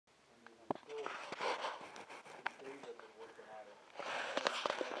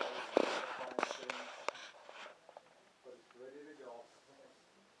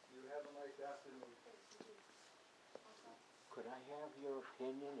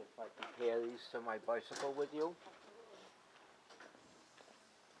opinion if I compare these to my bicycle with you?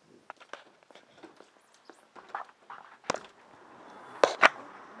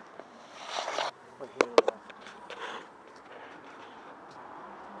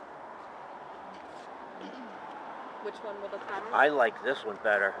 Which one with the paddle? I like this one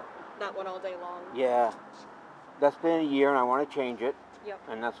better. That one all day long? Yeah. That's been a year and I want to change it. Yep.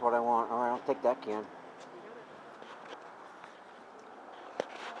 And that's what I want. All right, I'll take that can.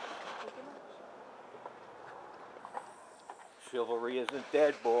 Chivalry isn't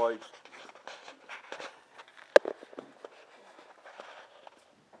dead, boys.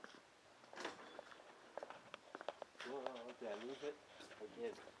 Oh, did I lose it? I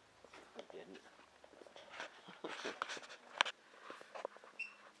did. I didn't.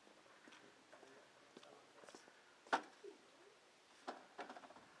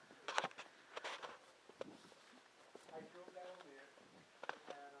 I drove down there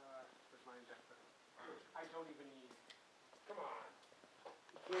and with my injector. I don't even need. Come on.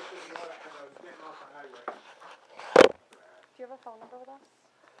 You can't give me all that because I was getting off the highway. Do you have a phone number with us?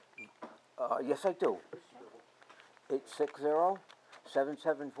 Yes, I do.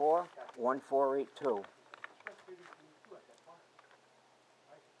 860-774-1482.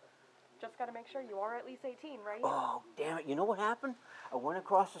 Just got to make sure you are at least 18, right? Oh, damn it. You know what happened? I went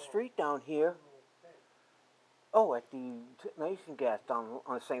across the street down here. Oh, at the Nation Gas down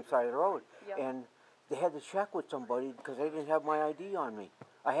on the same side of the road. Yep. And they had to check with somebody because they didn't have my ID on me.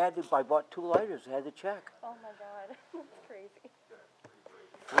 I bought 2 lighters. I had to check. Oh my God, that's crazy.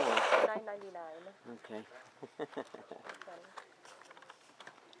 Oh, well. $9.99. Okay.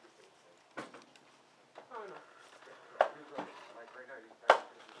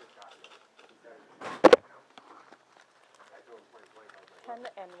 $10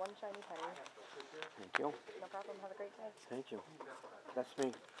 and 1 shiny penny. Thank you. No problem. Have a great day. Thank you. That's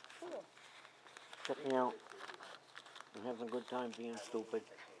me. Cool. Check me out. I'm having a good time being stupid.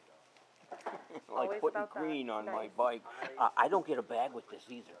 Always Like putting about that. green on my Nice. bike. I don't get a bag with this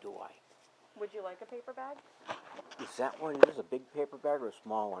either, do I? Would you like a paper bag? Is that what it is? A big paper bag or a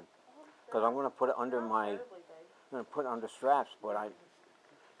small one? Because I'm going to put it under my... Terribly big. I'm going to put it under straps, but I...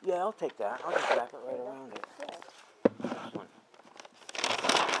 Yeah, I'll take that. I'll just wrap it right around it. Yeah. Excellent.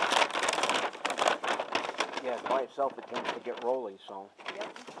 Yeah, by itself it tends to get rolly, so...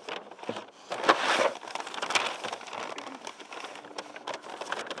 Yep.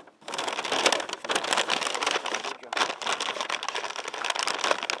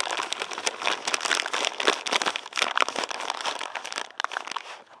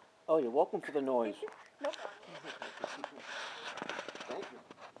 Oh, you're welcome for the noise. No problem. Thank you.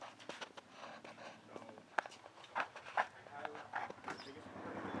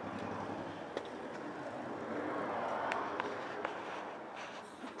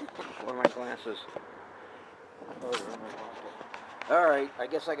 Where are my glasses? Oh, they're in my pocket. Alright, I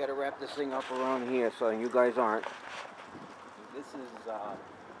guess I gotta wrap this thing up around here so you guys aren't. This is, I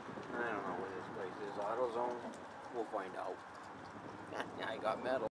don't know where this place is. AutoZone? We'll find out. I got metal.